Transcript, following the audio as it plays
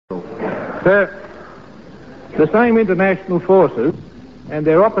Sir, the same international forces and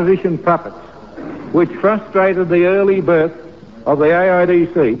their opposition puppets which frustrated the early birth of the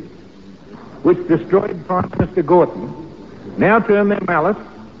AIDC, which destroyed Prime Minister Gorton, now turn their malice,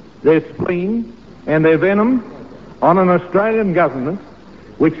 their spleen and their venom on an Australian government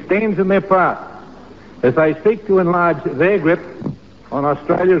which stands in their path as they seek to enlarge their grip on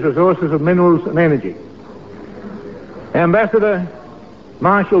Australia's resources of minerals and energy. Ambassador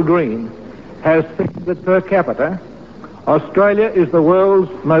Marshall Green has said that per capita, Australia is the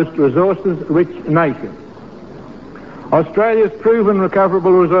world's most resources-rich nation. Australia's proven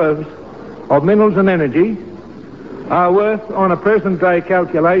recoverable reserves of minerals and energy are worth, on a present-day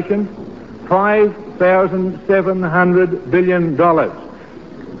calculation, $5,700 billion.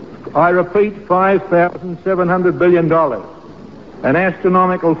 I repeat, $5,700 billion, an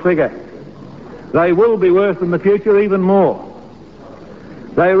astronomical figure. They will be worth in the future even more.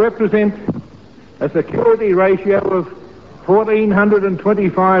 They represent a security ratio of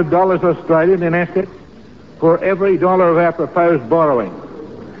 $1,425 Australian in assets for every dollar of our proposed borrowing,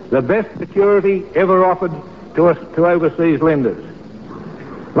 the best security ever offered to overseas lenders.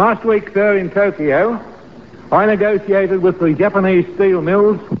 Last week, sir, in Tokyo, I negotiated with the Japanese steel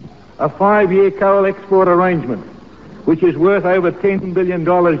mills a 5-year coal export arrangement, which is worth over $10 billion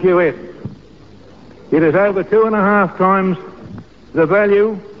US. It is over 2.5 times the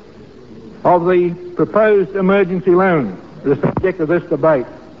value of the proposed emergency loan, the subject of this debate.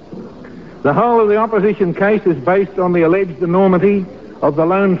 The whole of the opposition case is based on the alleged enormity of the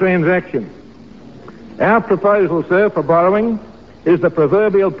loan transaction. Our proposal, sir, for borrowing is the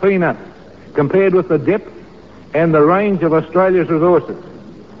proverbial peanut compared with the depth and the range of Australia's resources.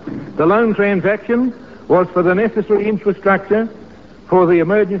 The loan transaction was for the necessary infrastructure for the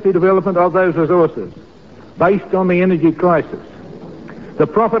emergency development of those resources based on the energy crisis. The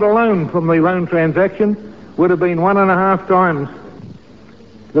profit alone from the loan transaction would have been 1.5 times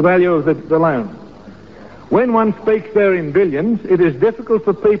the value of the loan. When one speaks there in billions, it is difficult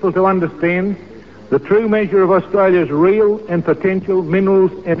for people to understand the true measure of Australia's real and potential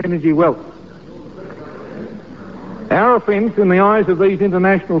minerals and energy wealth. Our offence in the eyes of these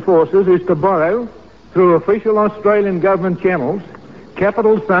international forces is to borrow, through official Australian government channels,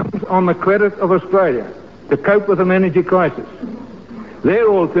 capital sums on the credit of Australia to cope with an energy crisis. Their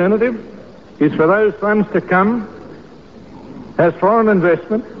alternative is for those funds to come as foreign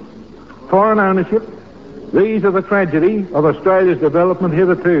investment, foreign ownership. These are the tragedy of Australia's development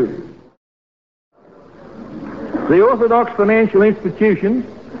hitherto. The orthodox financial institutions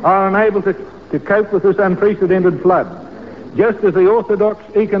are unable to cope with this unprecedented flood, just as the orthodox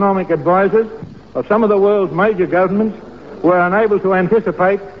economic advisors of some of the world's major governments were unable to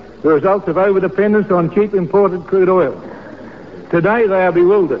anticipate the results of overdependence on cheap imported crude oil. Today they are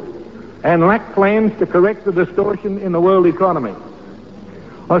bewildered and lack plans to correct the distortion in the world economy.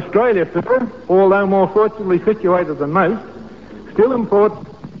 Australia, sir, although more fortunately situated than most, still imports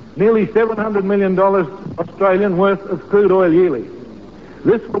nearly $700 million Australian worth of crude oil yearly.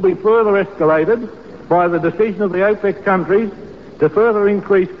 This will be further escalated by the decision of the OPEC countries to further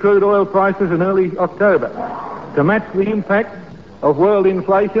increase crude oil prices in early October to match the impact of world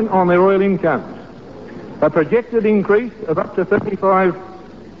inflation on their oil incomes. A projected increase of up to 35%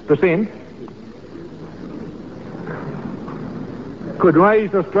 could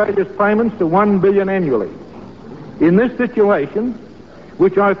raise Australia's payments to $1 billion annually. In this situation,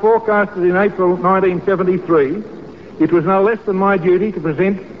 which I forecasted in April 1973, it was no less than my duty to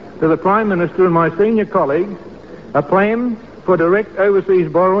present to the Prime Minister and my senior colleagues a plan for direct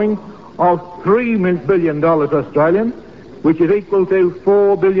overseas borrowing of $3 billion Australian, which is equal to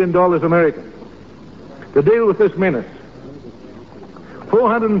 $4 billion American. To deal with this menace,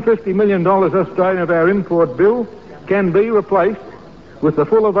 $450 million Australian of our import bill can be replaced with the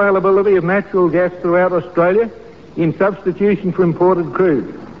full availability of natural gas throughout Australia in substitution for imported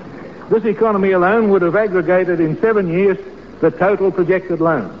crude. This economy alone would have aggregated in 7 years the total projected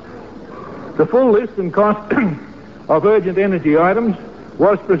loan. The full list and cost of urgent energy items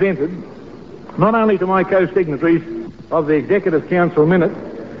was presented not only to my co-signatories of the Executive Council minutes,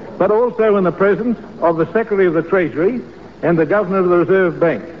 but also in the presence of the Secretary of the Treasury and the Governor of the Reserve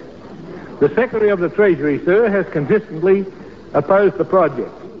Bank. The Secretary of the Treasury, sir, has consistently opposed the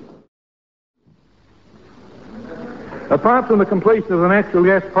project. Apart from the completion of the natural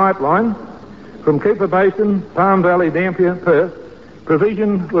gas pipeline from Cooper Basin, Palm Valley, Dampier, Perth,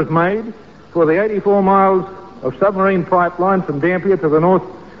 provision was made for the 84 miles of submarine pipeline from Dampier to the North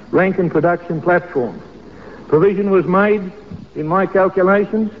Rankin production platform. Provision was made, in my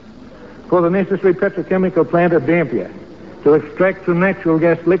calculations, for the necessary petrochemical plant at Dampier. to extract from natural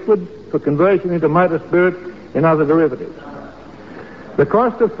gas liquids for conversion into motor spirit and other derivatives. The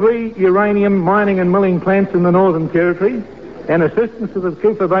cost of 3 uranium mining and milling plants in the Northern Territory and assistance to the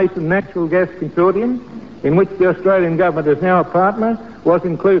Cooper Basin Natural Gas Consortium, in which the Australian government is now a partner, was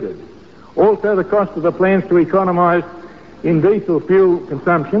included. Also, the cost of the plans to economise in diesel fuel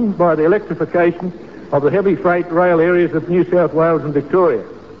consumption by the electrification of the heavy freight rail areas of New South Wales and Victoria.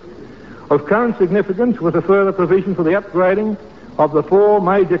 Of current significance was a further provision for the upgrading of the 4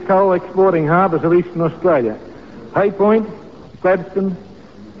 major coal exporting harbours of eastern Australia: Hay Point, Gladstone,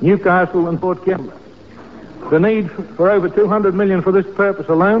 Newcastle and Port Kembla. The need for over $200 million for this purpose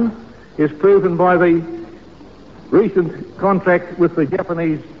alone is proven by the recent contract with the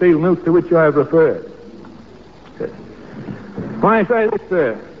Japanese steel mills to which I have referred. I say this,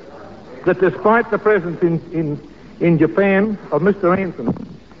 sir, that despite the presence in Japan of Mr. Anson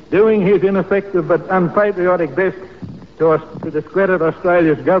doing his ineffective but unpatriotic best to discredit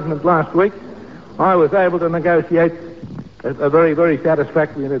Australia's government last week, I was able to negotiate a very, very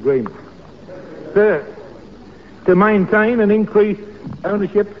satisfactory agreement. Sir, to maintain and increase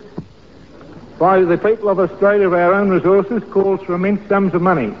ownership by the people of Australia of our own resources calls for immense sums of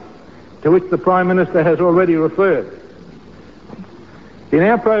money, to which the Prime Minister has already referred. In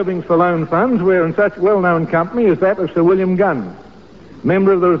our probings for loan funds, we're in such well-known company as that of Sir William Gunn,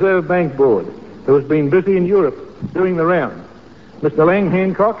 member of the Reserve Bank Board, who has been busy in Europe doing the rounds. Mr. Lang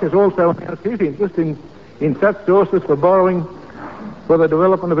Hancock has also announced his interest in such sources for borrowing for the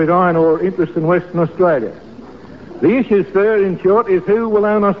development of his iron ore interest in Western Australia. The issue, sir, in short, is who will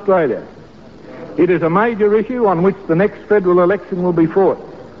own Australia. It is a major issue on which the next federal election will be fought.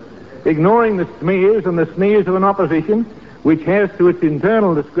 Ignoring the smears and the sneers of an opposition which has to its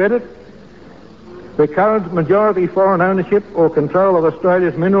internal discredit the current majority foreign ownership or control of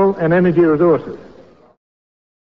Australia's mineral and energy resources.